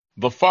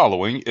The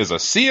following is a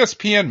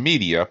CSPN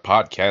Media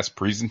podcast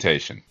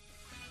presentation.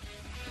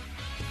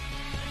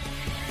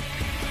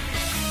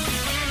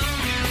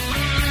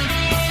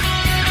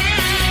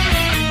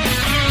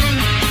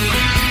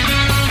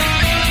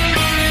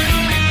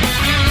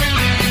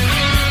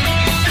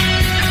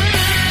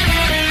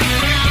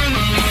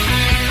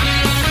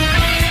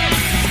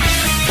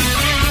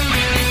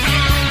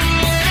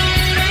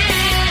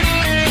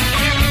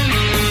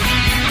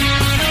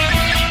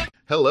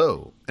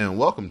 Hello, and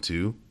welcome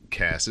to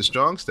Cast is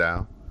Strong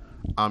Style.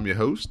 I'm your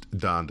host,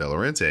 Don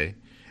Delarente,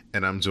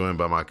 and I'm joined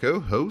by my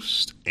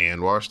co-host,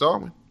 Anwar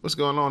Starwin. What's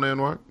going on,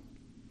 Anwar?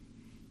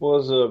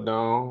 What's up,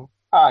 Don?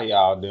 How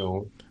y'all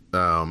doing?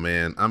 Oh,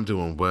 man, I'm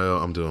doing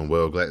well.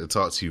 Glad to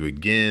talk to you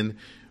again.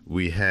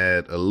 We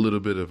had a little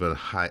bit of a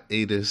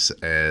hiatus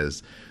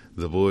as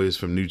the boys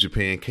from New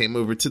Japan came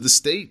over to the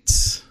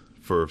States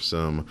for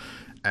some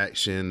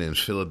action in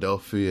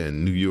Philadelphia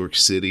and New York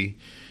City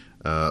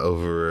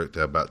over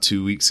about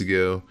 2 weeks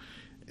ago.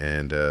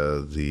 And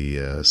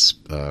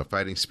the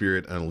Fighting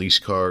Spirit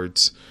Unleashed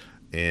cards.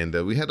 And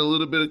we had a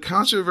little bit of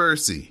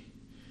controversy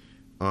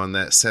on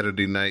that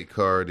Saturday night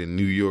card in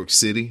New York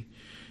City.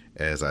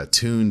 As I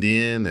tuned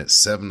in at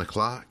 7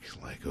 o'clock,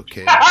 like,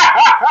 okay,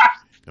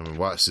 I'm going to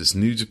watch this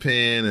New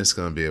Japan. It's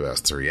going to be about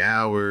 3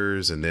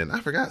 hours. And then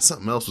I forgot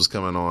something else was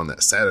coming on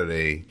that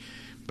Saturday.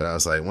 But I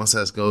was like, once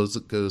that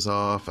goes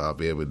off, I'll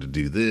be able to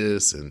do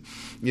this. And,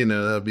 you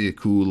know, that'll be a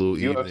cool little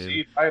UFC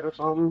evening. fight or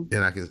something?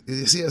 And I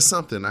can see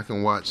something. I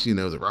can watch, you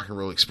know, the Rock and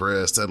Roll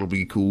Express. That'll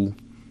be cool.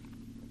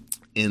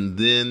 And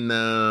then,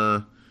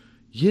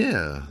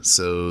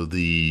 so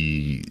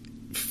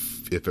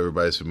if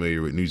everybody's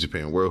familiar with New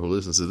Japan World who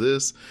listens to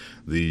this,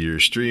 your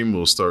stream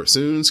will start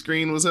soon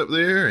screen was up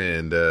there.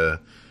 And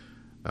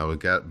I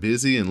got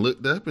busy and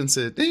looked up and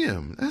said,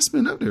 damn, that's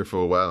been up there for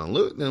a while. And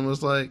looked and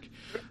was like,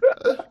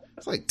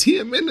 it's like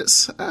 10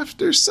 minutes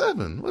after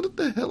 7. What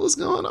the hell is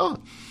going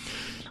on?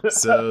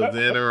 So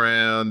then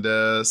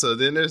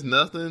there's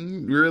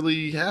nothing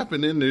really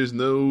happening. There's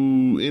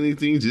no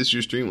anything, just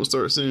your stream will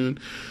start soon.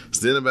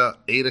 So then about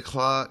 8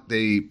 o'clock,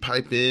 they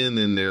pipe in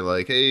and they're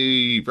like,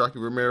 hey, Rocky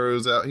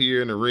Romero's out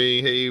here in the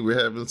ring. Hey,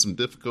 we're having some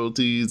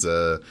difficulties.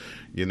 The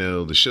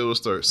show will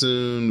start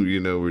soon. You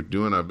know, we're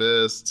doing our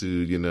best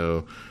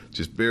to,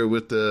 just bear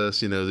with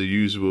us. You know, the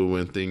usual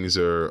when things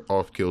are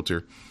off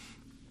kilter.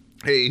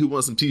 Hey, who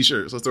wants some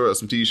t-shirts? Let's throw out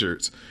some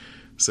t-shirts.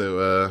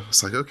 So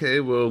it's like, okay,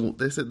 well,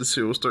 they said the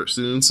show will start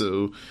soon,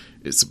 so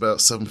it's about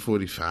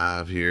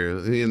 7:45 here.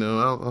 You know,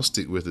 I'll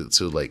stick with it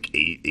till like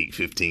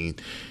 8:15.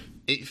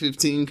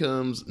 8:15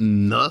 comes,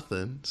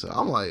 nothing. So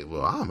I'm like,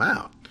 well, I'm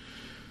out.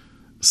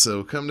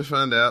 So come to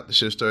find out, the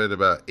show started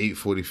about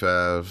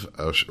 8:45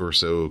 or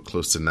so,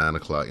 close to 9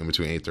 o'clock, in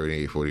between 8:30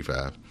 and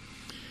 8:45.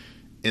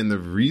 And the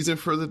reason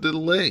for the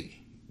delay,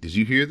 did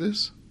you hear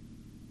this?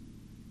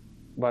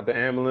 About the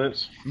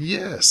ambulance?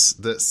 Yes,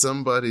 that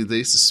somebody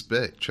they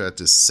suspect tried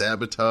to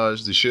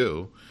sabotage the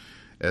show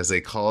as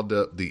they called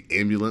up the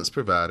ambulance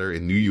provider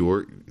in New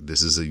York.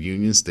 This is a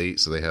union state,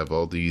 so they have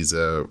all these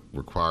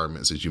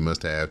requirements that you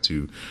must have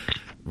to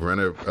run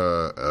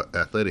a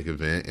athletic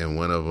event, and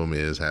one of them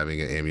is having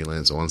an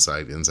ambulance on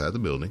site inside the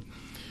building.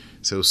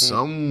 So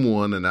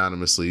someone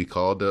anonymously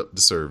called up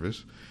the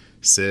service,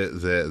 said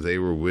that they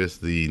were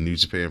with the New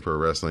Japan Pro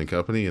Wrestling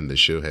Company and the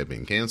show had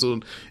been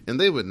canceled and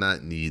they would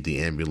not need the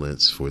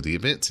ambulance for the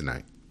event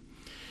tonight.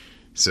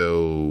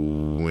 So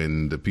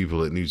when the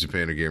people at New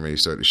Japan are getting ready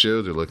to start the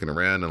show, they're looking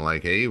around and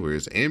like, hey,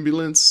 where's the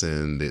ambulance?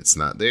 And it's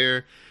not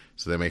there.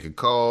 So they make a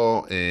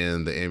call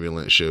and the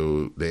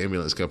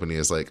ambulance company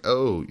is like,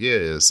 oh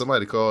yeah,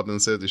 somebody called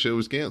and said the show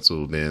was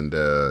canceled. And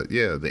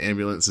the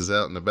ambulance is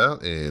out and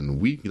about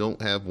and we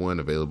don't have one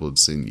available to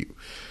send you.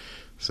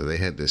 So they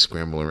had to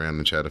scramble around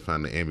and try to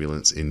find the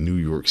ambulance in New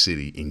York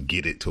City and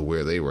get it to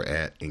where they were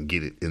at and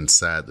get it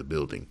inside the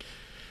building.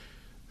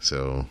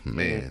 So,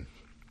 man,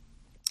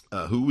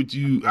 who would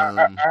you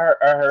I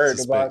heard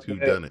suspect about who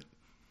that. done it?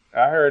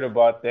 I heard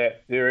about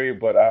that theory,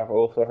 but I've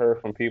also heard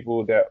from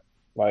people that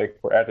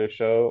were at the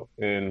show,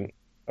 and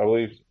I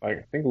believe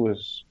I think it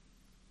was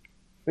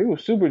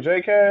Super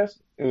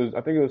J-Cast. I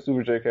think it was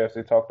Super J-Cast.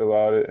 They talked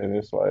about it, and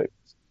it's like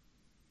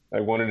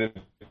one of the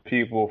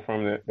people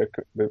from the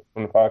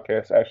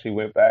podcast actually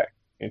went back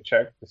and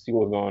checked to see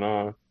what's going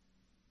on,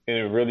 and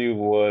it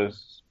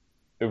was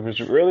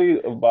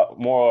really about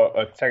more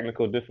a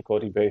technical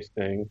difficulty based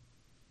thing.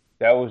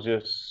 That was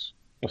just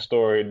a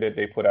story that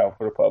they put out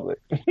for the public.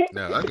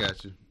 No, I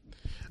got you.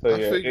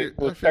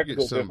 So, I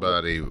figured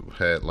somebody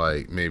had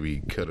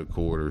maybe cut a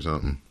cord or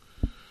something.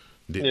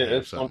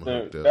 It's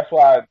something. That's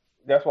why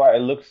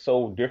it looks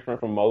so different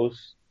from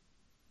most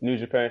New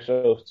Japan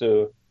shows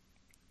too.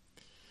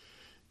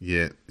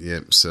 Yeah.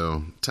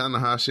 So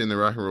Tanahashi and the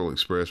Rock and Roll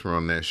Express were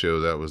on that show.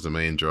 That was the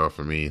main draw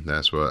for me.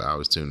 That's what I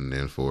was tuning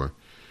in for.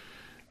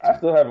 I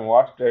still haven't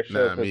watched that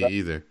show. Nah, me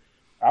either.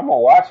 I'm gonna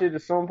watch it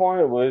at some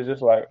point, but it's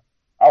just like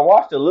I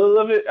watched a little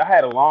of it. I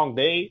had a long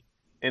day,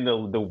 and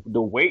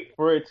the wait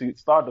for it to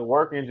start to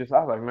work and just I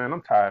was like, man,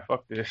 I'm tired.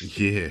 Fuck this.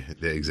 Yeah,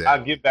 I'll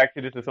exactly. get back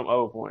to this at some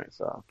other point.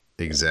 So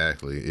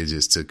Exactly. It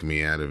just took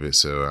me out of it.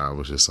 So I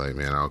was just like,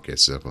 man, I'll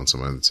catch up on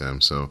some other time.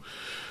 So,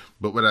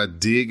 but what I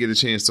did get a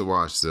chance to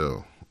watch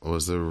though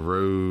was the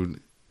Road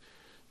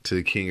to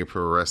the King of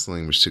Pro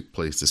Wrestling, which took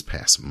place this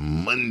past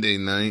Monday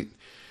night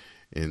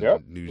in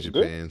yep, New it was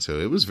good. Japan. So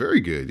it was very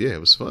good. Yeah, it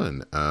was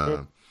fun.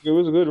 It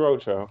was a good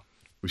road show.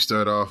 We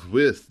start off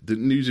with the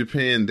New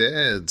Japan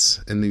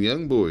dads and the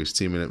Young Boys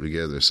teaming up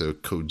together. So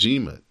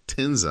Kojima,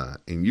 Tenzan,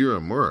 and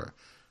Uemura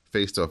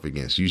faced off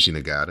against Yuji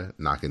Nagata,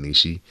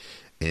 Nakanishi,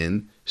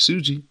 and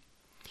Tsuji.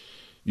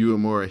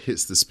 Uemura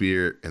hits the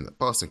spear and the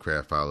Boston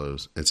Crab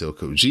follows until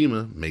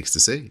Kojima makes the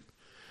save.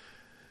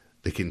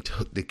 The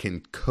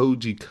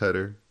Koji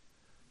Cutter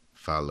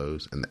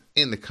follows and the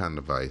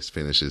Anaconda Vice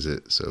finishes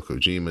it. So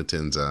Kojima,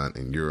 Tenzan,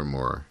 and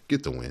Uemura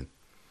get the win.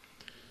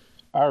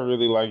 I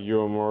really like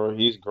Uemura.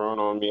 He's grown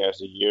on me as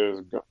the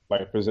years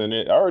like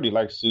presented. I already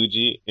like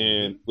Suji,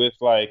 and with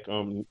like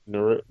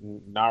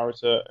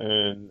Naruto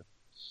and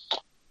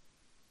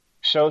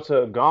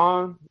Shota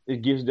gone,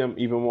 it gives them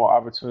even more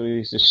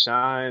opportunities to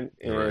shine,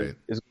 and Right.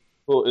 it's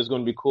cool. It's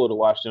going to be cool to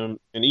watch them,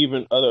 and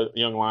even other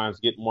young lions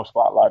get more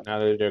spotlight now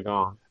that they're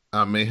gone.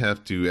 I may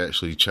have to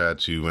actually try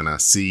to, when I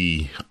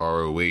see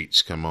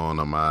ROH come on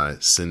my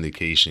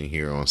syndication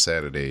here on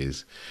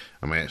Saturdays,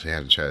 I might actually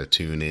have to try to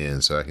tune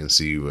in so I can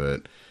see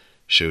what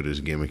Shota's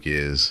gimmick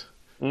is.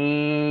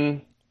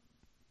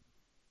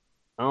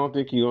 I don't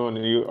think you're going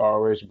to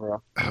RH,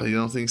 bro. Oh, you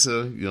don't think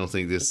so? You don't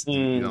think this?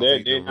 You don't They're,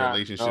 think the they're not.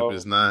 relationship No.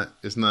 is not?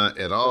 It's not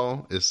at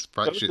all. It's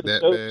fractured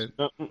that Shota,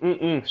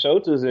 bad.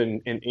 Shota's in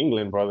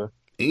England, brother.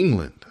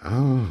 England.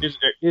 Oh, His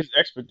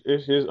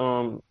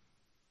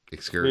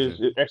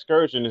excursion.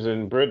 excursion is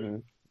in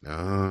Britain,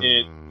 Oh,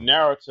 and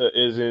Naruto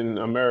is in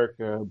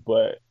America,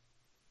 but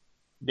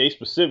they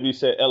specifically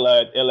said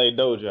LA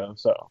Dojo,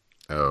 so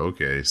oh,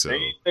 okay. So they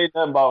ain't say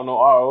nothing about no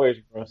ROH,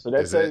 bro. So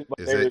that is that says like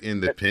is that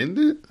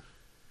independent?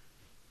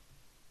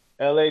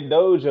 LA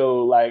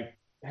Dojo like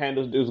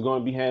handles is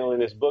going to be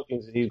handling his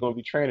bookings, and he's going to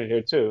be training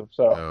there too.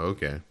 So Oh,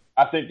 okay.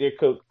 I think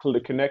they're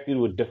connected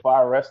with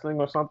Defy Wrestling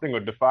or something,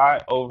 or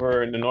Defy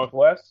over in the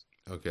Northwest.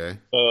 Okay.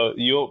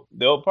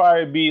 They'll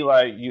probably be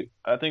like you.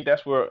 I think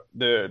that's where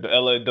the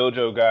LA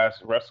Dojo guys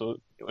wrestle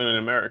in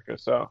America.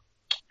 So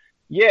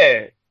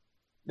yeah,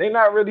 they're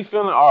not really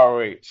feeling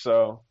ROH.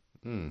 So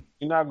Hmm.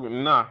 you're not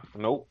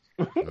nope.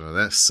 Well,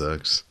 that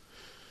sucks.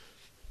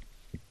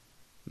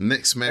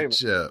 Next Hey,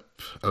 matchup.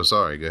 Oh,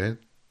 sorry. Go ahead.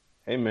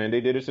 hey man,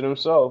 they did it to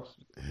themselves.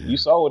 You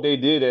saw what they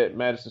did at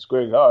Madison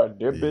Square Garden.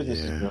 Their business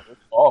is Yeah.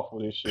 awful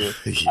this year.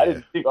 I Yeah.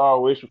 didn't think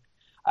ROH.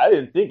 I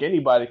didn't think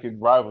anybody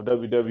could rival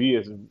WWE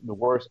as the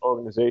worst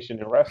organization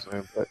in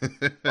wrestling, but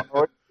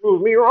ROH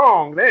proved me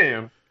wrong.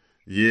 Damn.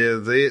 Yeah,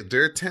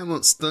 their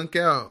talent stunk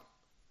out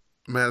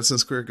Madison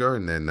Square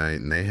Garden that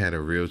night, and they had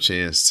a real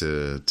chance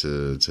to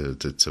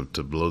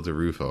blow the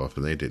roof off,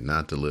 and they did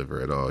not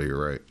deliver at all.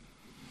 You're right.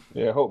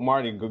 Yeah, I hope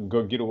Marty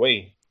go get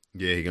away.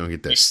 Yeah, he gonna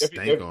get that If,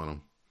 stank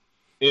on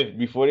if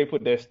before they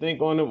put that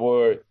stink on him,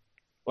 or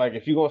like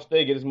if you're gonna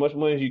stay, get as much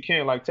money as you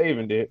can, like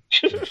Taven did.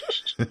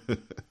 him.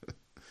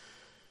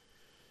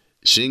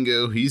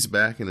 Shingo, he's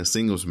back in a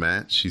singles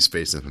match. He's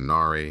facing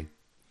Hanare.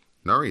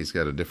 Hanare's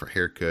got a different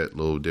haircut, a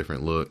little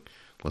different look.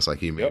 Looks like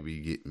he may Yep.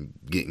 be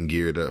getting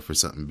geared up for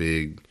something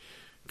big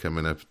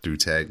coming up through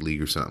Tag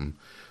League or something. I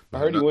But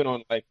heard he went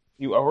on like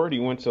you. I heard he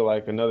went to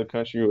like another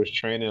country, or was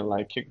training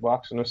like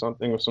kickboxing or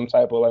something, or some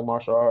type of like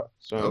martial art.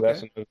 So that's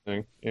Okay. another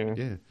thing. Yeah.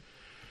 Yeah.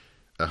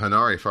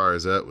 Hanare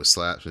fires up with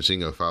slaps, and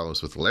Shingo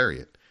follows with a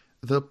lariat.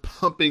 The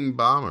pumping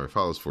bomber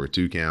follows for a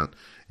 2 count,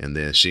 and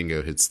then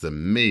Shingo hits the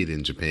Made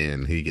in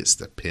Japan. He gets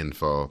the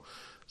pinfall.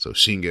 So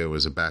Shingo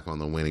is back on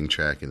the winning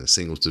track in the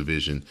singles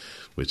division,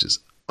 which is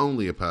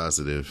only a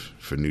positive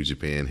for New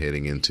Japan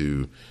heading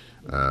into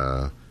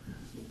the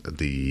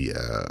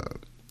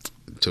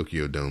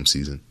Tokyo Dome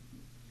season.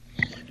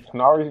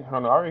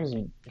 Hanari's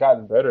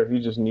gotten better. He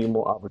just need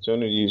more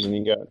opportunities, and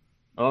he got.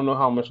 I don't know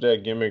how much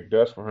that gimmick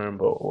does for him,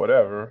 but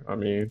whatever. I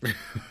mean,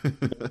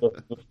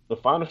 the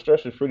final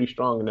stretch is pretty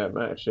strong in that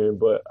match here,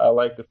 but I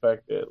like the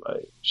fact that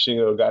like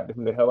Shingo got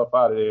him the hell up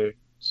out of there.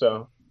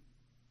 So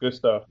good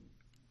stuff.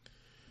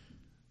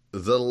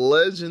 The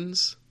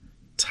Legends,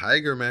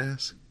 Tiger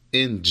Mask,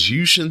 and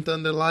Jushin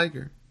Thunder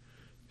Liger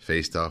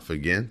faced off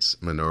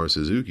against Minoru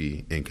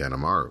Suzuki and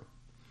Kanemaru.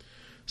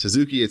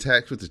 Suzuki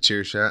attacks with the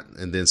chair shot,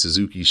 and then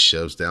Suzuki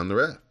shoves down the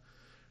ref.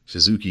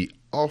 Suzuki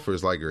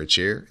offers Liger a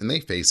chair, and they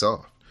face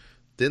off.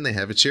 Then they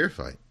have a chair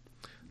fight.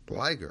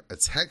 Liger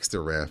attacks the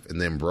ref and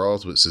then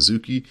brawls with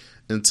Suzuki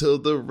until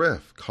the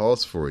ref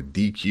calls for a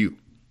DQ.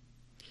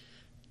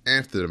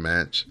 After the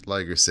match,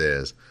 Liger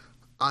says,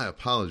 "I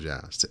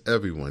apologize to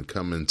everyone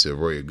coming to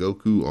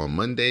Ryogoku on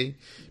Monday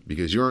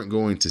because you aren't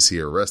going to see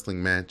a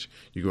wrestling match.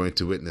 You're going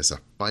to witness a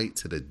fight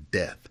to the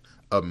death,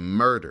 a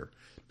murder,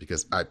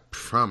 because I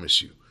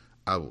promise you,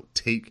 I will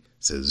take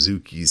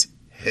Suzuki's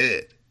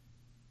head."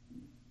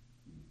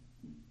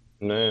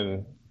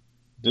 Man,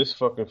 This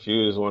fucking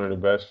feud is one of the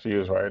best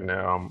feuds right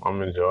now.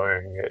 I'm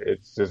enjoying it.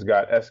 It's just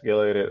got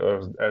escalated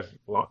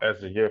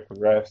as the year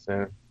progressed,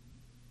 and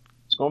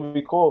it's gonna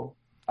be cool.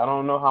 I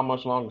don't know how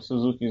much longer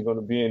Suzuki is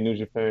gonna be in New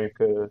Japan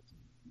because it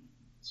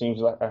seems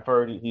like I've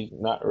heard he's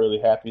not really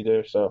happy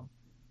there. So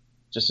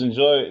just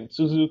enjoy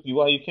Suzuki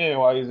while you can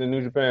while he's in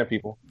New Japan,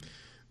 people.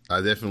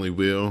 I definitely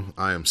will.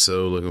 I am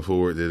so looking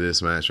forward to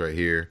this match right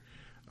here.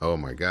 Oh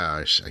my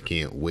gosh, I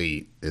can't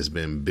wait. It's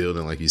been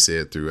building, like you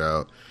said,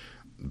 throughout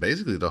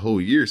basically the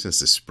whole year since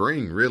the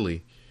spring,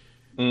 really.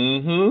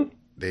 Mm-hmm.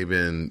 They've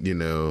been,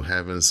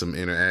 having some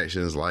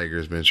interactions.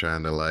 Liger's been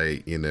trying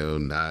to,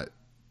 not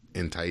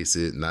entice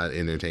it, not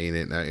entertain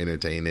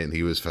it.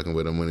 He was fucking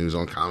with him when he was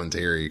on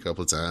commentary a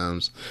couple of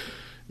times.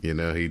 He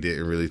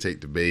didn't really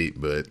take the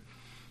bait, but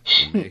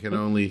the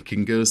man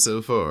can go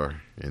so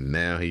far. And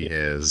now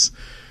he's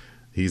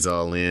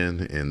all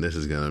in, and this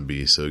is going to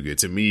be so good.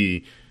 To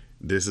me,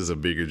 this is a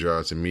bigger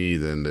draw to me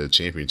than the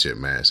championship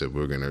match that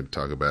we're going to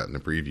talk about in the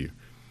preview.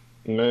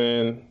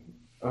 Man,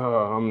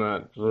 I'm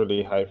not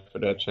really hyped for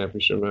that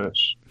championship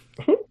match.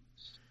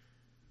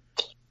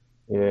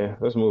 Yeah,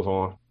 let's move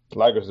on.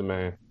 Liger's the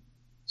man.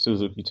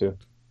 Suzuki too.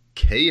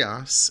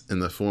 Chaos in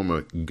the form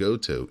of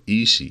Goto,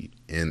 Ishii,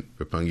 and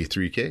Roppongi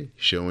 3K,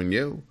 Sho and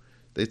Yo.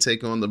 They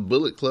take on the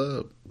Bullet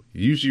Club,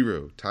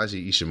 Yujiro,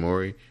 Taiji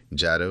Ishimori,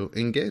 Jado,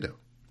 and Gedo.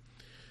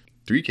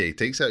 3K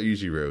takes out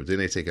Yujiro, then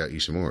they take out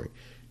Ishimori.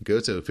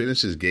 Goto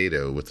finishes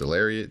Gedo with the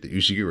Lariat, the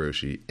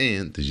Ushigoroshi,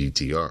 and the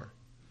GTR.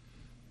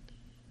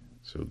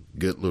 So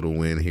good little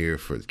win here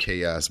for the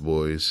Chaos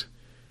boys.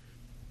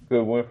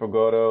 Good win for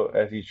Goto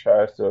as he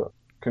tries to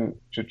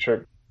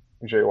trick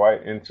Jay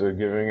White into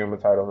giving him a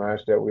title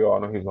match that we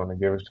all know he's going to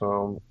give it to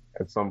him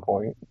at some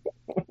point.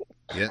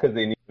 Because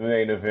they need a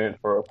main event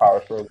for a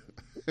power struggle.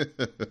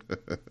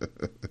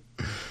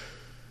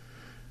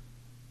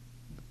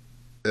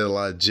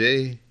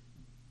 LIJ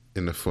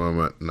in the form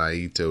of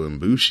Naito and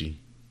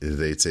Bushi as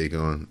they take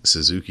on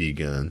Suzuki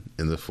Gun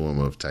in the form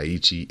of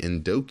Taichi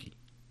and Doki.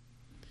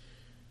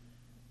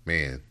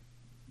 Man,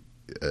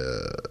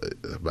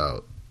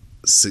 about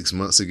 6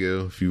 months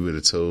ago, if you would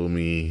have told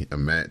me a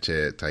match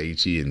had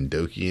Taichi and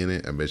Doki in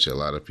it, I bet you a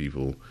lot of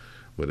people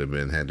would have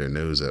had their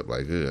nose up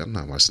like, I'm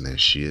not watching that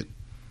shit.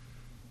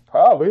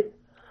 Probably.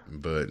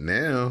 But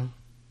now,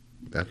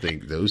 I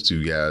think those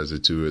two guys are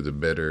two of the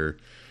better.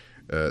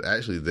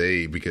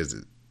 Actually, because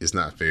it's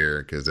not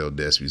fair because El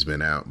Despe's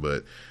been out,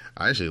 but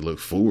I actually look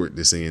forward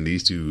to seeing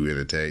these two in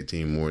a tag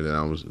team more than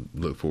I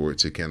look forward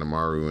to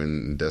Kanemaru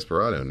and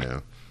Desperado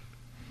now.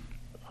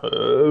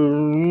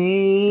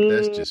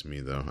 That's just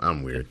me, though.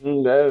 I'm weird.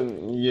 Yeah,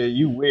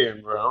 you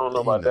weird, bro. I don't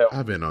know about that.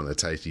 I've been on the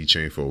Taichi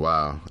train for a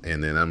while,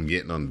 and then I'm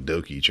getting on the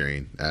Doki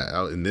train.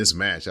 In this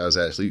match, I was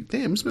actually,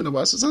 damn, it's been a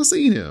while since I've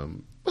seen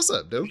him. What's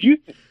up, Doki?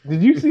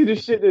 Did you see the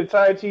shit that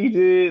Taichi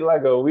did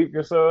like a week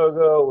or so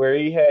ago, where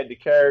he had the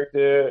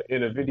character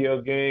in a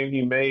video game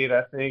he made,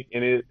 I think,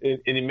 and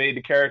he made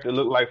the character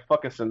look like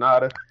fucking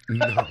Sonata?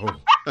 No.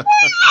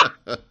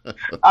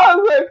 I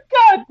was like,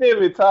 God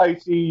damn it,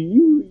 Taichi,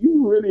 you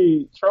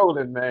really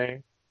trolling,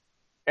 man.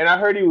 And I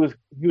heard he was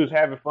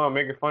having fun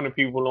making fun of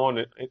people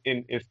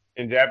in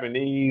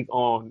Japanese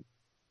on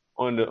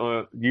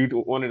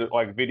YouTube, one of the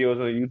like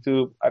videos on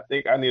YouTube. I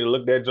think I need to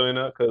look that joint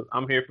up because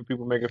I'm here for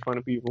people making fun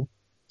of people.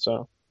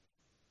 So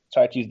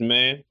Taichi's the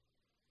man.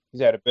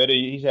 He's had a better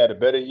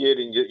year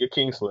than your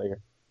Kingslayer.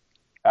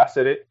 I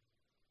said it.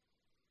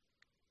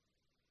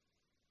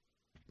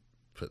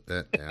 Put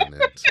that down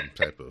in some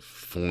type of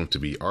form to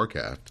be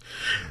archived.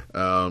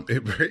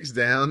 It breaks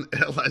down.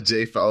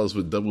 LIJ follows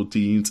with double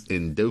teams,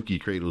 and Doki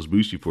cradles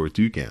Bushi for a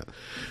 2 count.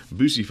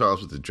 Bushi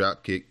follows with the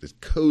drop kick, the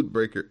code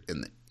breaker,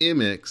 and the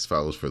MX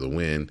follows for the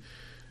win.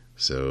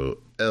 So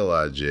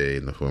LIJ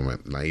in the form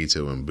of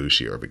Naito and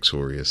Bushi are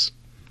victorious.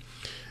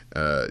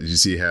 Did you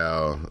see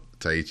how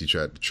Taichi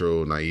tried to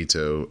troll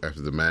Naito after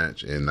the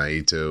match, and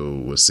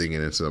Naito was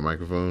singing into the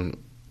microphone?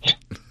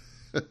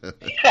 Yeah,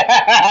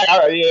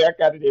 I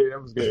got it here.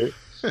 That was good.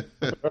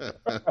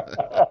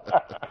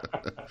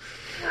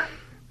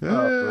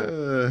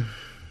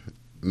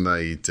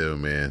 Naito,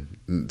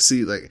 man.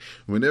 See, like,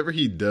 whenever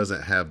he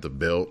doesn't have the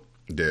belt,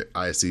 the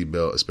IC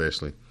belt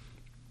especially,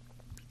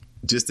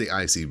 just the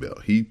IC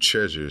belt, he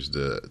treasures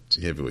the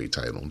heavyweight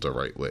title the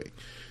right way.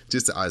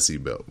 Just the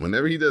IC belt.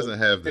 Whenever he doesn't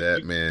have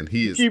that, man,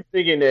 he is... You keep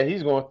thinking that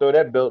he's going to throw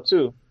that belt,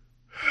 too.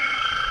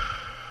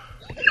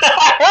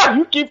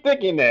 You keep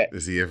thinking that.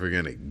 Is he ever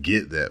going to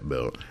get that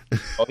belt?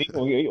 He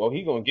going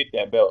to get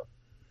that belt.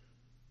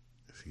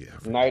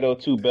 Naito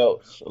 2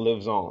 belts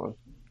lives on.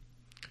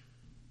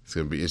 It's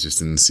going to be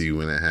interesting to see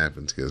when that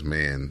happens because,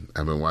 man,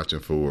 I've been watching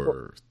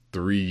for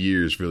 3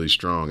 years really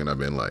strong, and I've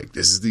been like,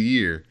 this is the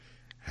year.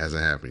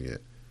 Hasn't happened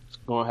yet. It's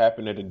going to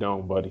happen at the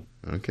Dome, buddy.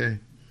 Okay.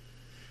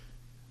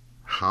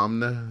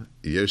 Hamna,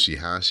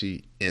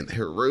 Yoshihashi, and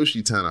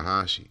Hiroshi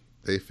Tanahashi.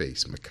 They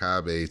face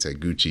Makabe,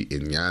 Taguchi,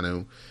 and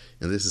Yano.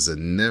 And this is a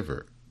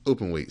never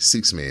openweight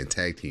 6-man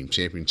tag team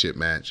championship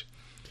match.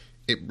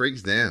 It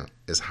breaks down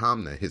as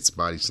Hamna hits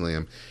body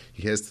slam.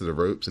 He heads to the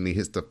ropes and he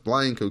hits the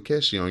flying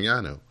Kokeshi on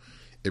Yano.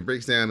 It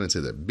breaks down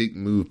into the big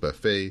move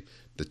buffet.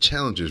 The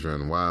challengers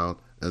run wild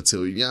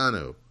until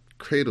Yano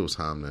cradles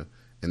Hamna,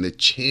 and the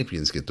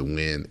champions get the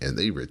win, and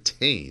they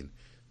retain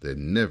their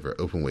never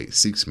openweight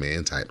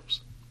 6-man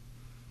titles.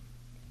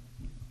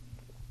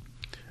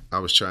 I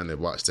was trying to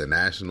watch the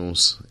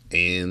Nationals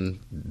and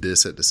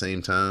this at the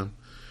same time.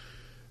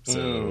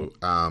 So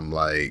I'm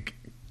like,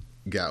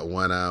 got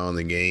one eye on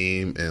the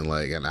game and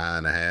like an eye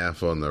and a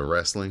half on the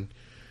wrestling.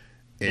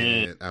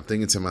 And I'm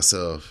thinking to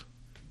myself,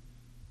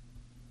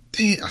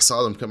 dang, I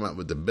saw them come out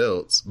with the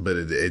belts, but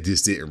it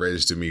just didn't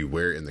register me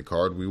where in the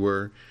card we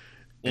were.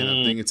 And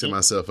I'm thinking to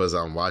myself as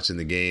I'm watching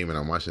the game and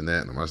I'm watching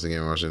that and I'm watching the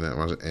game, I'm watching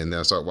that, and then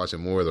I start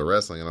watching more of the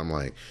wrestling and I'm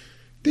like,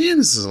 damn,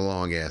 this is a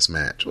long ass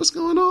match. What's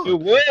going on? It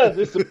was.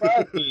 It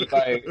surprised me.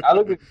 Like, I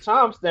looked at the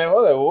timestamp. I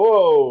was like,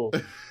 whoa,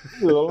 this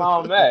is a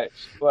long match.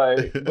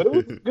 Like, but it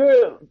was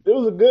good. It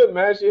was a good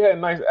match. It had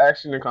nice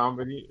action and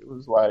comedy. It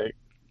was like,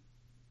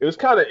 it was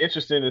kind of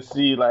interesting to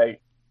see like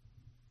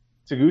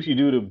Taguchi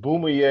do the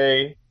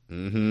Boomaye,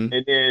 and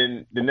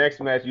then the next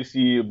match you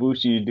see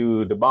Ibushi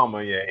do the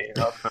Bamaye. You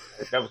know,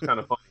 that was kind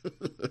of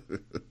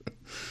funny.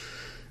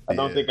 I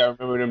don't think I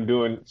remember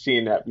them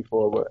seeing that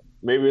before, but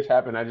maybe it's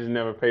happened. I just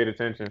never paid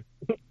attention.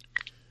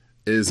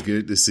 It's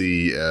good to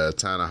see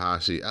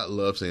Tanahashi. I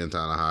love seeing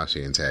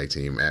Tanahashi in tag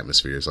team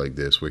atmospheres like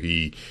this, where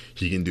he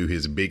can do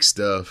his big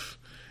stuff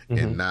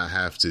and not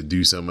have to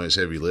do so much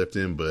heavy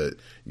lifting, but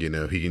he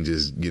can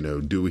just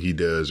do what he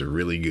does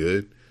really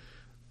good.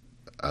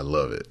 I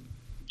love it.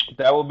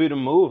 That would be the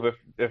move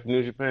if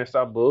New Japan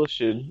stopped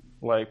bullshitting.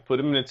 Like, put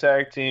him in a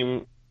tag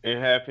team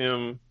and have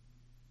him.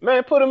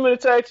 Man, put him in a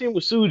tag team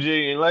with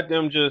Tsuji and let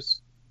them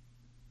just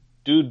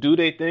do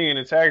their thing in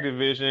the tag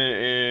division,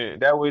 and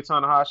that way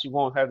Tanahashi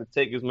won't have to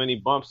take as many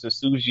bumps and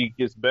Tsuji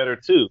gets better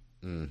too.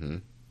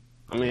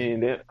 I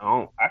mean,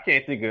 I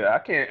can't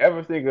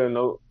ever think of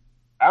no.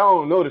 I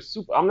don't know the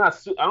super. I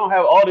don't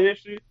have all the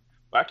history,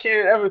 but I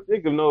can't ever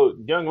think of no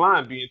Young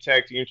Lion being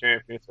tag team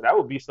champion. So that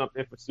would be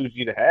something for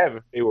Tsuji to have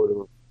if they were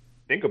to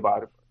think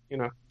about it.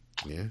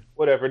 Yeah.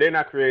 Whatever. They're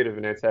not creative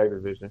in that tag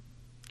division.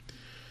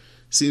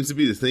 Seems to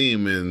be the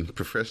theme in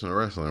professional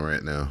wrestling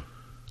right now.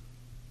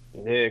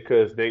 Yeah,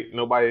 because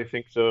nobody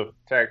thinks of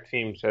tag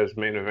teams as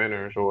main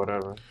eventers or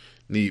whatever.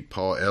 Need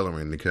Paul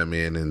Ellering to come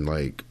in and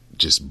like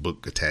just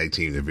book a tag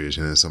team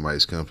division in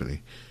somebody's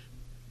company.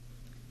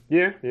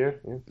 Yeah.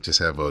 Just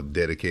have a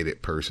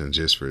dedicated person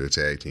just for the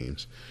tag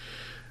teams.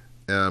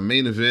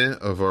 Main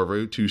event of our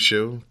Road 2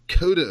 show,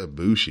 Kota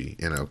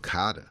Ibushi and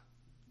Okada,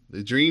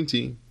 the Dream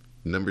Team,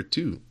 number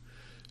 2,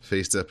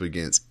 faced up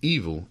against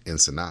Evil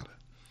and Sonata.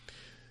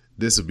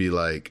 This would be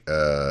like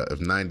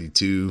if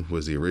 92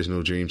 was the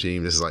original Dream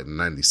Team, this is like the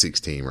 96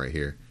 team right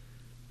here.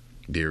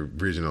 The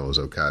original is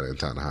Okada and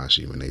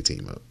Tanahashi when they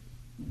team up.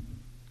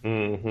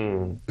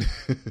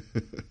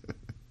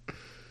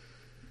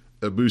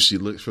 Ibushi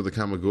looks for the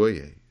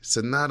Kamigoye.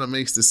 Sonata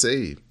makes the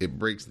save. It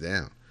breaks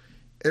down.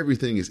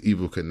 Everything is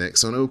Evil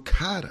connects on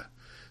Okada.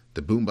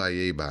 The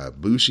Boombaye by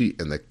Ibushi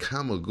and the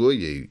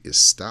Kamigoye is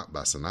stopped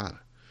by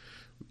Sonata.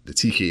 The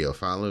TKO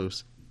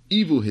follows.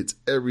 Evil hits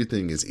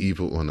Everything is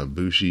Evil on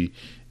Ibushi,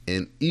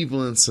 and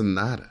Evil and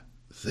Sonata,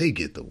 they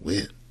get the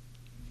win.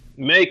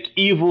 Make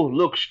Evil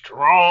look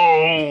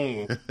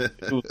strong.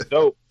 It was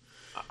dope.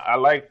 I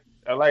like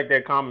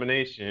that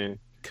combination.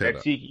 That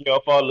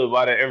TKO followed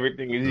by that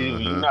Everything is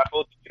Evil. You're not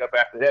supposed to get up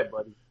after that,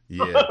 buddy.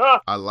 Yeah,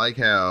 I like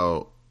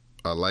how,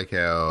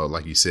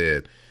 like you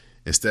said,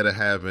 instead of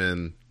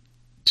having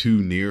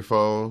 2 near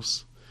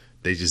falls,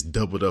 they just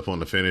doubled up on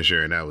the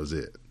finisher, and that was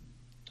it.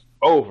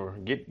 Over.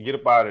 Get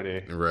up out of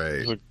there.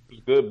 Right. It was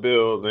a good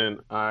build,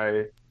 and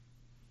I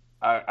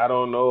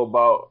don't know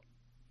about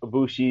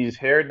Ibushi's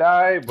hair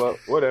dye, but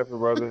whatever,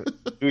 brother.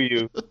 Do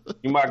you?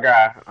 You my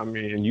guy. I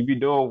mean, you be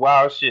doing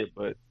wild shit,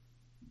 but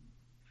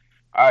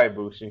all right,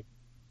 Ibushi.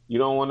 You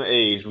don't want to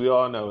age. We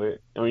all know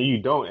it. I mean,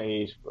 you don't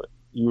age, but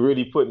you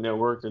really put in that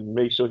work to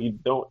make sure you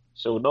don't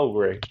show no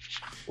gray.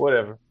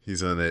 Whatever.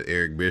 He's on that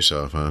Eric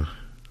Bischoff, huh?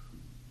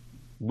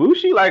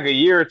 Bushi like a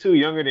year or 2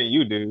 younger than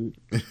you, dude.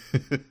 He's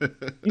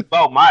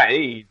about my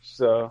age,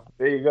 so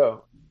there you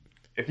go.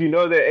 If you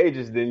know their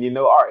ages, then you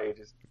know our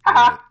ages.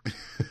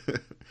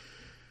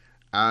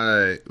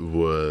 I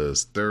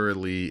was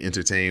thoroughly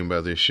entertained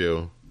by this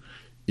show.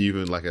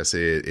 Even like I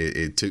said,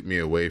 it took me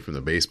away from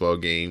the baseball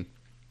game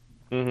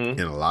in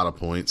a lot of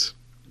points.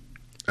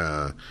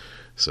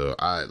 So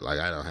I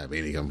don't have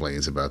any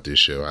complaints about this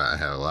show. I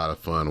had a lot of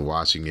fun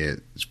watching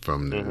it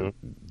from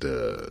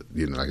the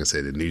like I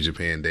said, the New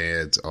Japan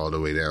dads all the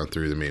way down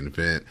through the main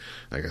event.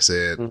 Like I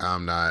said,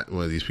 I'm not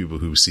one of these people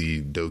who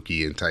see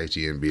Doki and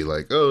Taichi and be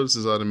like, oh, this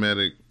is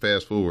automatic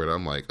fast forward.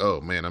 I'm like,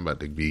 oh man, I'm about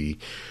to be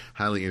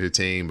highly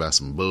entertained by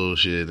some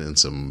bullshit and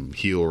some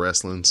heel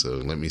wrestling. So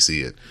let me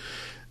see it.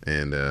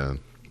 And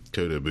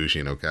Kota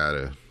Ibushi and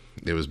Okada,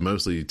 it was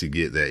mostly to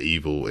get that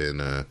Evil and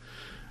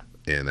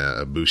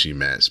Ibushi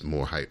match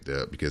more hyped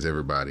up because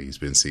everybody's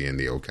been seeing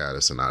the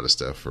Okada Sonata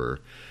stuff for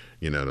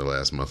the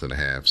last month and a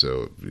half,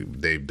 so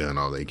they've done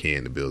all they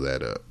can to build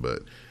that up.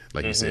 But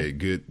like you said,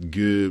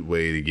 good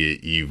way to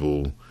get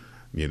Evil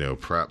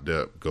propped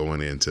up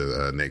going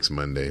into next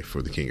Monday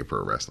for the King of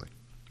Pro Wrestling.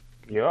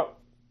 Yep.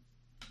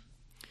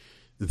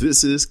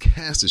 This is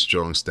Cast a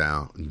Strong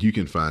Style. You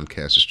can find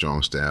Cast a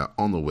Strong Style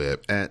on the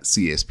web at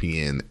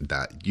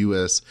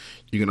cspn.us.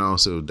 You can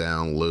also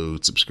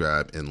download,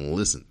 subscribe, and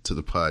listen to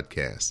the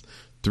podcast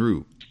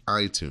through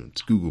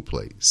iTunes, Google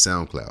Play,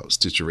 SoundCloud,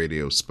 Stitcher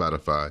Radio,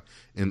 Spotify,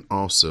 and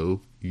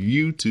also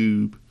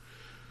YouTube.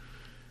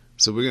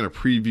 So we're going to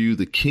preview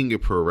the King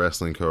of Pro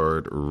Wrestling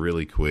card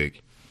really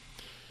quick.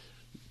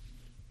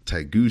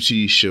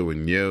 Taguchi, Sho,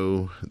 and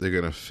Yo, they're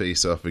going to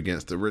face off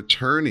against the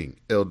returning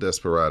El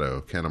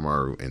Desperado,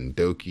 Kanemaru, and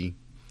Doki.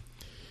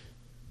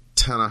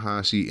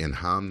 Tanahashi and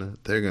Hamna,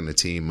 they're going to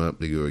team up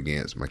to go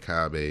against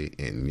Makabe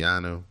and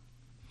Yano.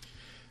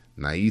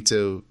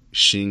 Naito,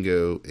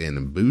 Shingo,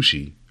 and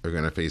Ibushi are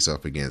going to face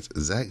off against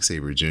Zack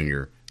Sabre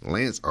Jr.,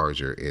 Lance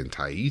Archer, and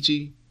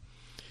Taichi.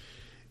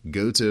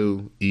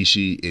 Goto,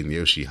 Ishii, and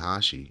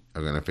Yoshihashi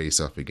are going to face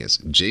off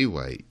against Jay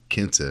White,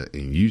 Kenta,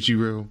 and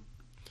Yujiro.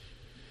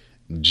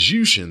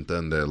 Jushin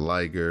Thunder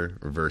Liger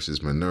versus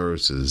Minoru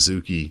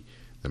Suzuki,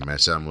 the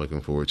match I'm looking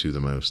forward to the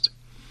most.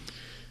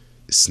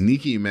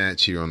 Sneaky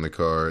match here on the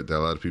card that a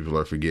lot of people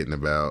are forgetting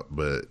about,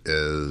 but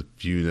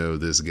if you know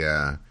this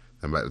guy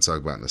I'm about to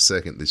talk about in a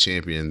second, the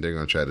champion, they're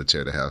going to try to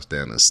tear the house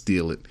down and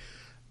steal it.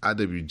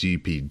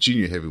 IWGP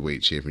Junior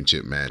Heavyweight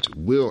Championship match,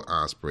 Will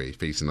Ospreay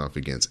facing off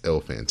against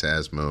El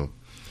Phantasmo.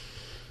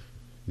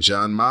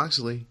 Jon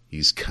Moxley,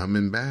 he's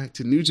coming back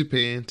to New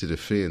Japan to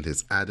defend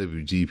his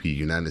IWGP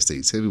United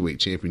States Heavyweight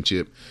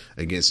Championship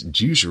against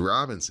Juice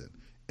Robinson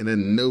in a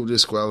no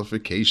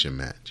disqualification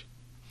match.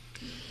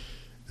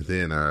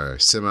 Then our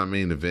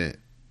semi-main event,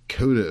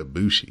 Kota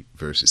Ibushi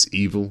versus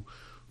Evil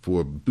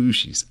for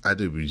Ibushi's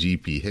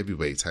IWGP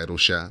Heavyweight title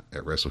shot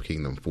at Wrestle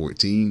Kingdom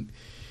 14.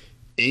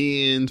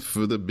 And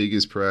for the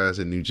biggest prize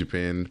in New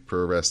Japan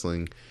Pro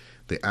Wrestling,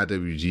 the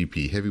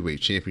IWGP Heavyweight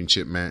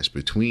Championship match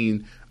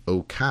between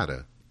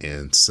Okada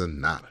and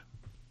Sonata.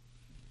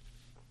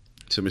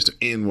 So, Mr.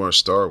 Anwar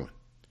Starwin,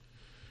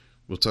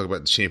 we'll talk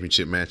about the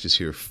championship matches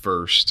here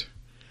first.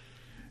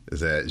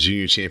 That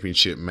junior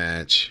championship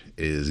match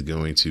is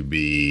going to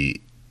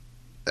be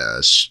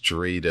a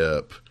straight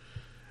up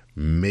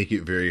make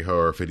it very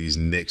hard for these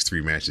next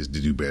three matches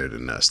to do better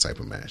than us type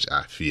of match.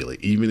 I feel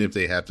it. Even if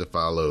they have to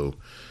follow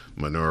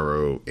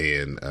Minoru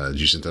and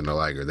Jushin Thunder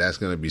Liger, that's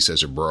going to be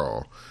such a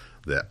brawl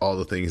that all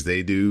the things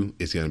they do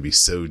is going to be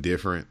so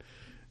different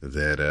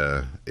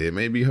that it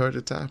may be hard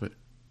to top it.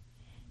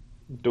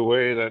 The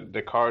way that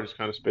the card is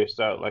kind of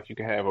spaced out, like you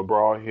can have a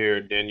brawl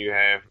here, then you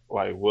have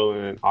like Will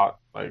and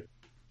like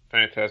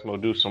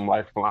Phantasmo do some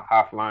like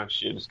high flying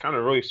shit. It's kind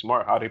of really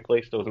smart how they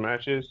place those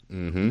matches.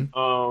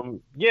 Mm-hmm.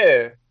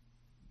 Yeah,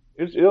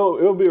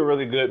 it'll be a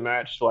really good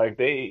match. Like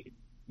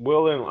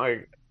Will and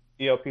like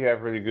ELP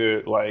have really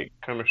good like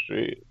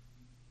chemistry.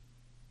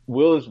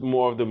 Will is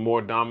more of the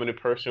more dominant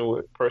person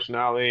with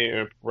personality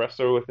and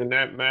wrestler within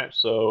that match.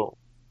 So,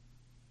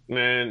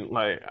 man,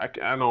 like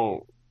I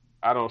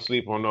don't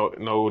sleep on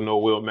no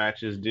Will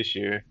matches this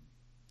year.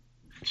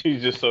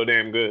 He's just so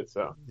damn good.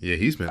 So yeah,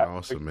 he's been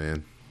awesome,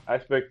 man. I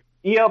expect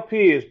ELP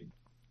is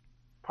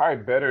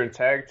probably better in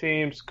tag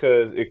teams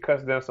because it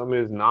cuts down some of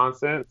his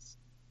nonsense.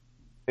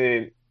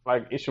 And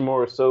like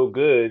Ishimura is so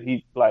good,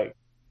 he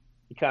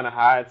kind of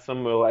hides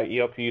some of like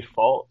ELP's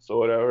faults or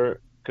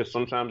whatever. Because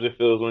sometimes it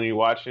feels when you're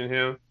watching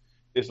him,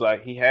 it's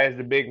like he has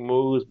the big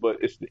moves, but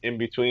it's the in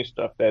between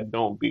stuff that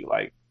don't be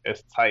like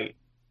as tight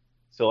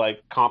to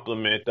like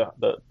complement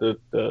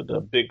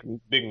the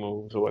big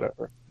moves or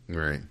whatever.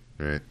 Right.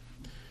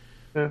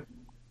 Yeah.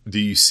 Do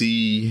you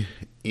see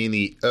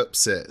any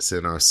upsets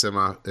in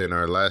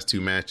our last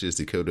two matches,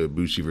 Dakota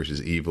Ibushi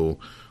versus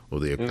Evil, or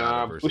the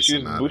Okada versus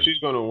Sonata? Bushi's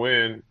gonna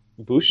win.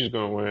 Bushi's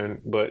gonna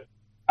win, but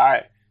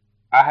I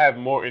have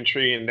more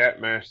intrigue in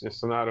that match than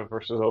Sonata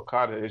versus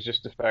Okada. It's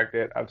just the fact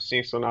that I've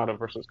seen Sonata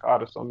versus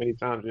Okada so many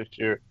times this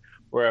year,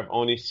 where I've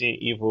only seen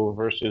Evil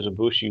versus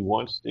Ibushi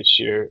once this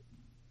year.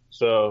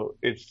 So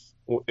it's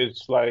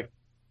like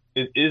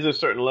it is a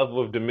certain level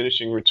of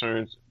diminishing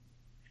returns.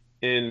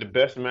 In the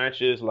best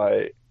matches,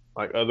 like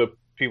other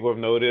people have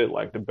noted,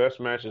 like the best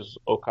matches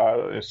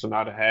Okada and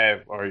Sonata have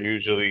are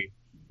usually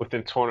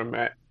within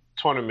tournament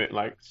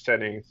like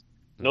settings,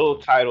 no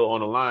title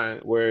on the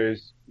line,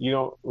 whereas you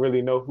don't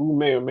really know who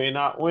may or may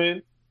not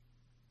win.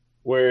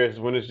 Whereas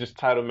when it's just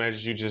title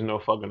matches, you just know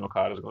fucking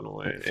Okada's gonna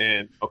win,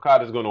 and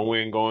Okada's gonna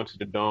win going to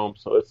the Dome.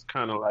 So it's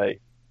kind of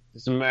like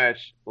this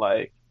match,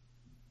 like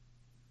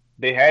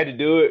they had to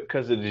do it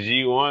because of the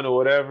G1 or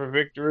whatever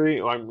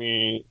victory. I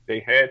mean, they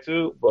had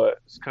to, but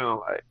it's kind of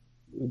like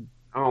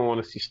I don't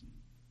want to see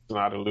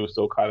Sonata lose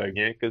to Okada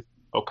again because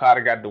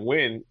Okada got the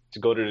win to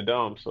go to the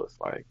Dome. So it's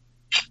like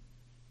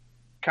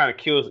kind of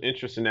kills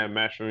interest in that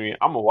match for me.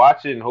 I'm gonna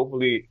watch it and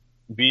hopefully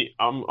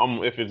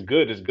if it's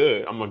good, it's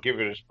good. I'm gonna give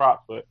it its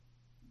props, but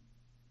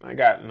I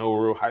got no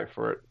real hype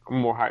for it. I'm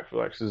more hyped for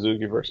like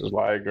Suzuki versus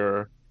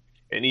Liger,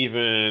 and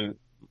even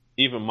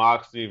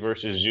Moxley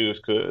versus Juice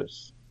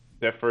because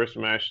that first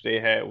match they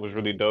had was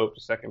really dope.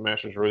 The second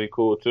match was really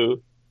cool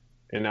too,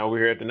 and now we're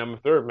here at the number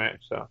 3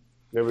 match. So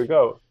There we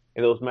go.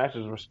 And those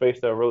matches were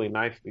spaced out really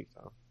nicely.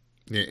 So.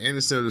 Yeah, and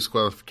it's no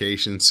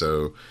disqualification,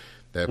 so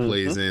that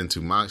plays into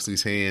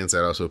Moxley's hands.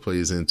 That also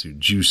plays into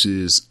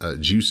Juice's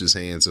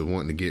hands of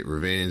wanting to get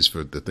revenge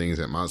for the things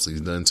that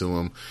Moxley's done to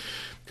him.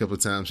 A couple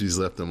of times he's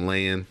left him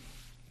laying.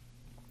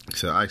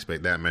 So I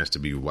expect that match to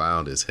be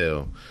wild as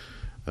hell.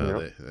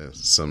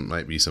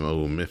 Might be some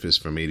old Memphis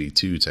from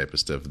 '82 type of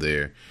stuff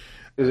there.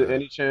 Is there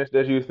any chance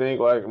that you think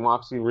like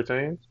Moxley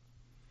retains?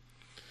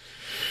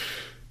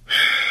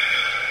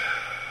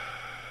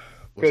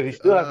 Because he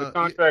still has a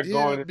contract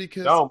going.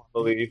 Because I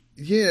believe.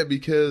 Yeah,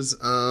 because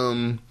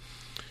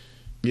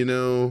you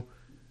know,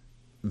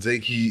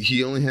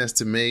 he only has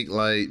to make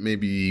like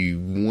maybe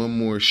one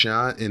more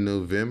shot in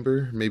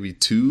November, maybe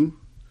two.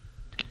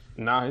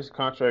 Nah, his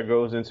contract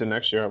goes into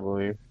next year, I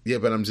believe. Yeah,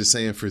 but I'm just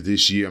saying for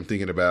this year, I'm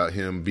thinking about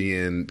him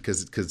being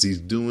because he's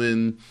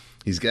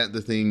got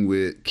the thing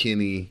with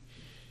Kenny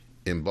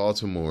in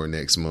Baltimore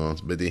next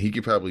month, but then he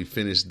could probably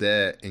finish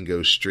that and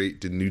go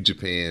straight to New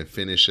Japan,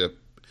 finish up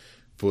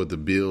for the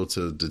build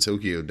to the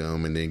Tokyo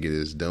Dome, and then get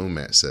his Dome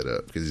match set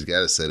up because he's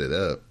got to set it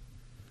up.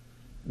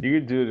 You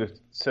could do the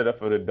setup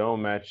for the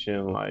Dome match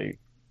in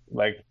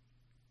like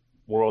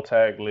World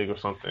Tag League or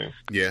something.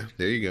 Yeah,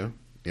 there you go.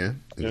 Yeah,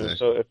 exactly.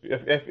 So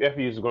if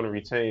he's going to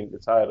retain the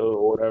title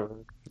or whatever.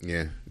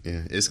 Yeah,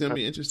 it's going to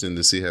be interesting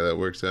to see how that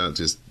works out.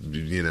 Just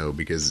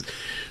because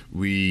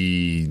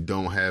we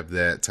don't have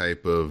that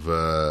type of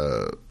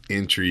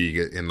intrigue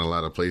in a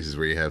lot of places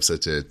where you have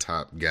such a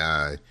top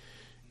guy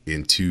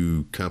in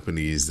two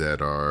companies that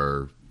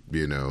are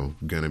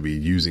going to be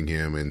using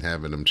him and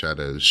having them try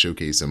to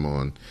showcase him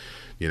on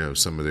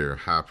some of their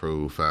high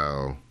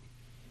profile.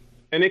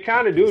 And they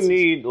kind of do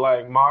need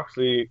like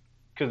Moxley.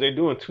 Because they're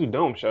doing 2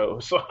 Dome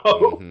shows,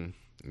 so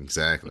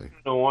exactly.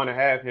 I don't want to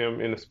have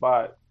him in the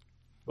spot.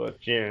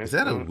 But yeah, is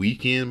that a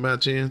weekend by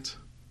chance?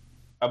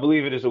 I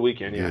believe it is a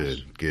weekend.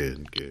 Yes.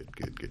 Good.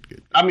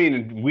 I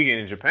mean,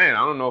 weekend in Japan. I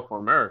don't know for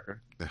America.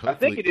 Hopefully, I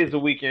think it is a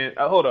weekend.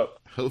 Hold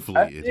up.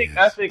 Hopefully, it is.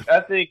 I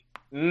think.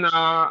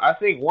 Nah, I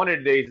think one of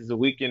the days is a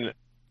weekend.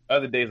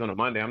 Other days on a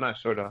Monday. I'm not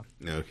sure though.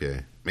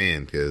 Okay,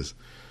 man, because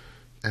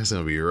that's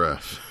gonna be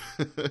rough.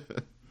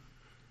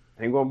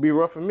 Ain't gonna be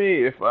rough for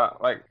me if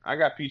I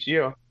got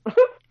PTO.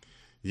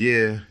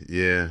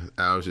 Yeah.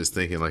 I was just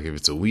thinking like if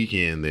it's a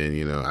weekend,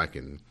 then I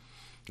can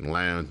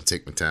lounge and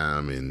take my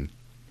time and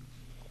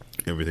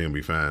everything will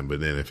be fine. But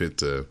then if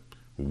it's a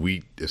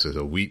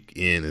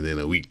weekend and then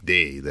a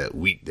weekday, that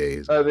weekday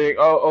is. I think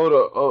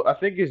I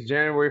think it's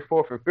January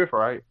 4th and 5th,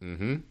 right?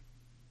 Mm-hmm.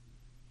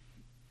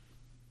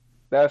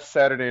 That's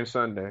Saturday and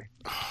Sunday.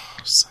 Oh,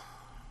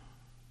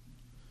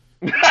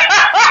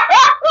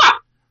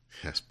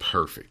 that's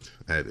perfect.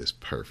 That is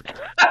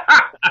perfect.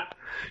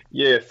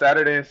 Yeah,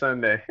 Saturday and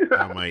Sunday.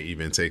 I might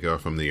even take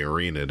off from the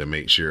arena to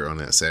make sure on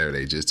that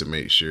Saturday just to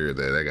make sure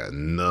that I got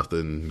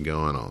nothing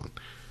going on.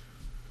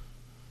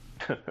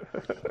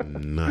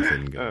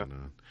 Nothing going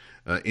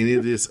on. Any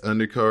of this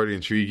undercard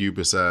intrigue you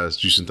besides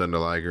Jushin Thunder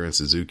Liger and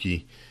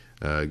Suzuki?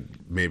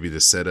 Maybe the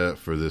setup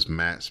for this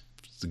match.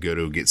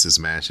 Goto gets this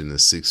match in the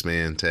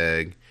 6-man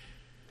tag.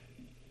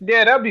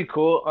 Yeah, that'd be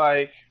cool.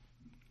 Like,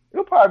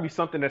 it'll probably be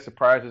something that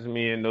surprises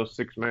me in those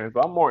 6-man.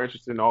 But I'm more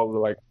interested in all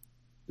the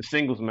the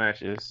singles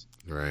matches.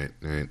 Right.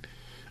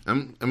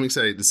 I'm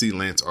excited to see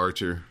Lance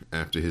Archer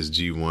after his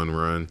G1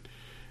 run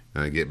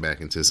get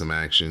back into some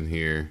action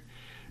here.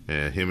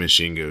 Him and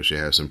Shingo should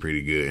have some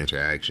pretty good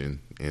interaction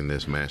in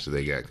this match that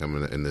they got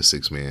coming in the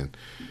 6-man.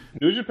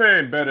 New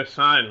Japan better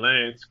sign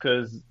Lance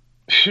because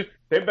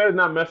they better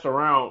not mess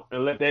around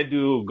and let that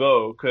dude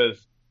go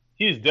because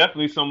he's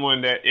definitely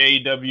someone that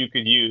AEW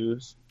could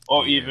use,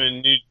 or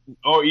even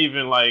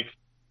like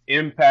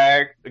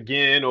Impact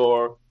again,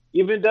 or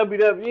even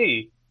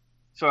WWE.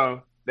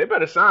 So they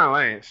better sign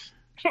Lance.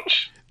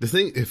 The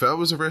thing, if I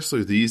was a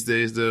wrestler these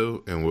days,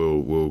 though, and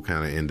we'll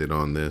kind of end it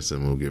on this,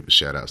 and we'll give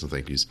shout outs and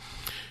thank yous.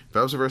 If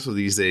I was a wrestler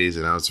these days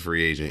and I was a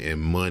free agent, and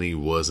money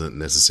wasn't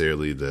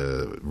necessarily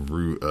the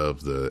root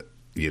of the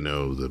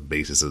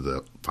basis of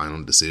the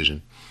final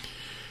decision,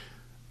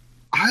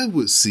 I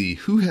would see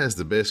who has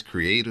the best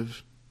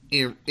creative,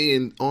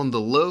 and on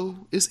the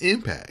low is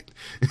Impact.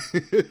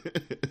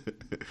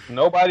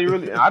 Nobody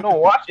really. I don't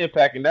watch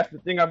Impact, and that's the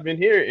thing I've been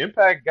hearing.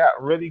 Impact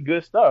got really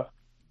good stuff.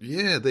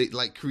 Yeah, they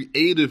like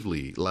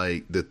creatively,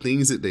 like the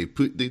things that they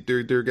put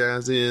their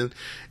guys in,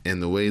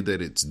 and the way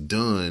that it's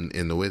done,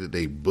 and the way that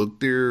they book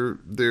their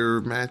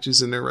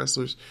matches and their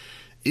wrestlers.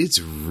 It's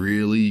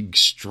really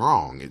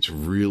strong. It's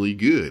really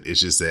good.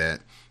 It's just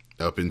that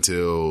up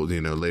until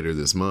later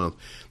this month,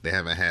 they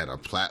haven't had a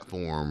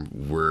platform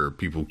where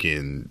people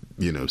can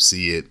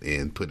see it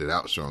and put it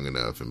out strong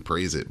enough and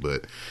praise it.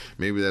 But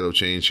maybe that'll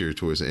change here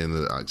towards the end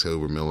of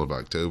October, middle of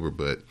October.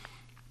 But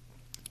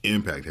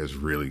Impact has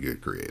really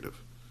good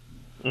creative.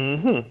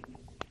 Mm-hmm.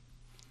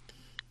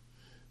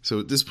 So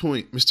at this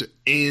point, Mr.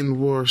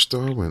 Anwar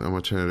Starwin, I'm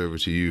going to turn it over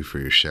to you for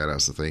your shout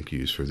outs and thank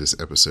yous for this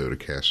episode of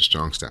Cash a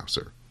Strong Style,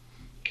 sir.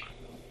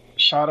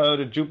 Shout out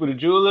to Jupiter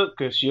Julep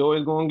because she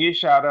always gonna get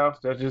shout outs.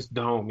 That's just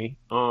the homie.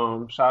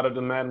 Shout out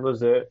to Matt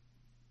Lizette.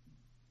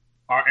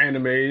 our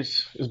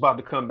animes is about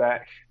to come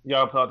back.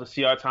 Y'all about to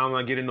see our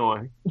timeline get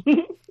annoying.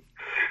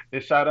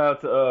 And shout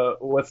out to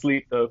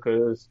Wesley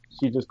because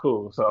she's just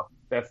cool. So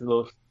that's a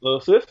little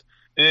sis.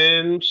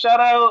 And shout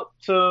out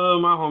to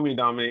my homie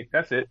Dominic.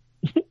 That's it.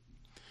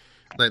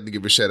 I'd like to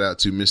give a shout out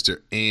to Mr.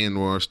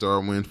 Anwar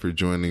Starwin for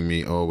joining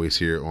me always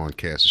here on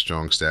Cast of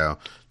Strong Style.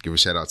 Give a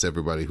shout out to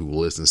everybody who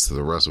listens to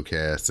the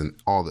WrestleCast and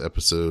all the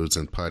episodes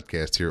and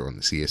podcasts here on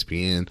the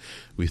CSPN.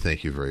 We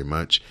thank you very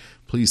much.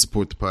 Please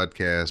support the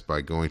podcast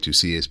by going to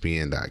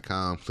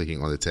CSPN.com,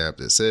 clicking on the tab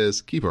that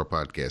says Keep Our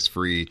Podcast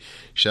Free.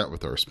 Shout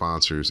with our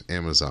sponsors,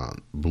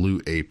 Amazon,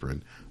 Blue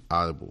Apron,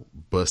 Audible,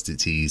 Busted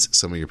Tees.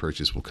 Some of your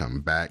purchase will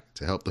come back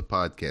to help the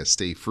podcast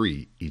stay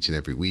free each and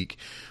every week.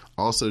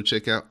 Also,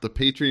 check out the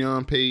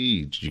Patreon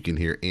page. You can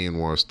hear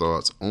Anwar's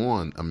thoughts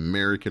on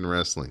American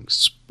wrestling,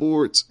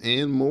 sports,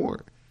 and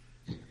more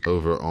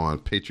over on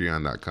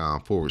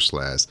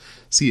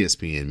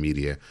patreon.com/CSPN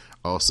Media.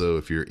 Also,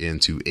 if you're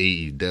into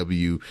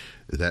AEW,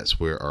 that's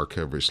where our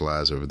coverage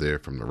lies over there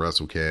from the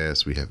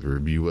WrestleCast. We have a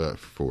review up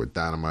for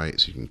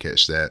Dynamite, so you can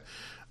catch that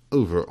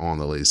over on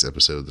the latest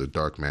episode of The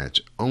Dark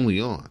Match,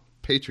 only on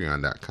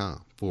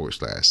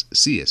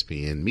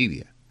patreon.com/CSPN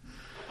Media.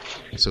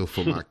 So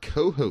for my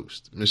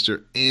co-host,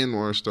 Mr.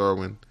 Anwar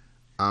Starwin,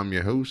 I'm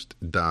your host,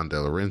 Don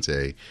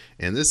Delarente,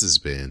 and this has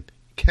been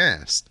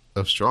Cast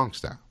of Strong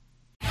Style.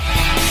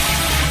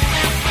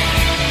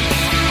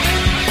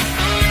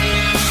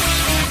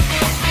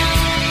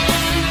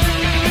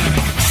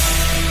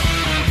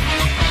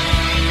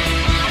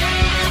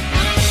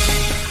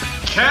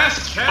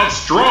 Cast of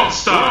Strong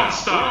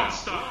Style.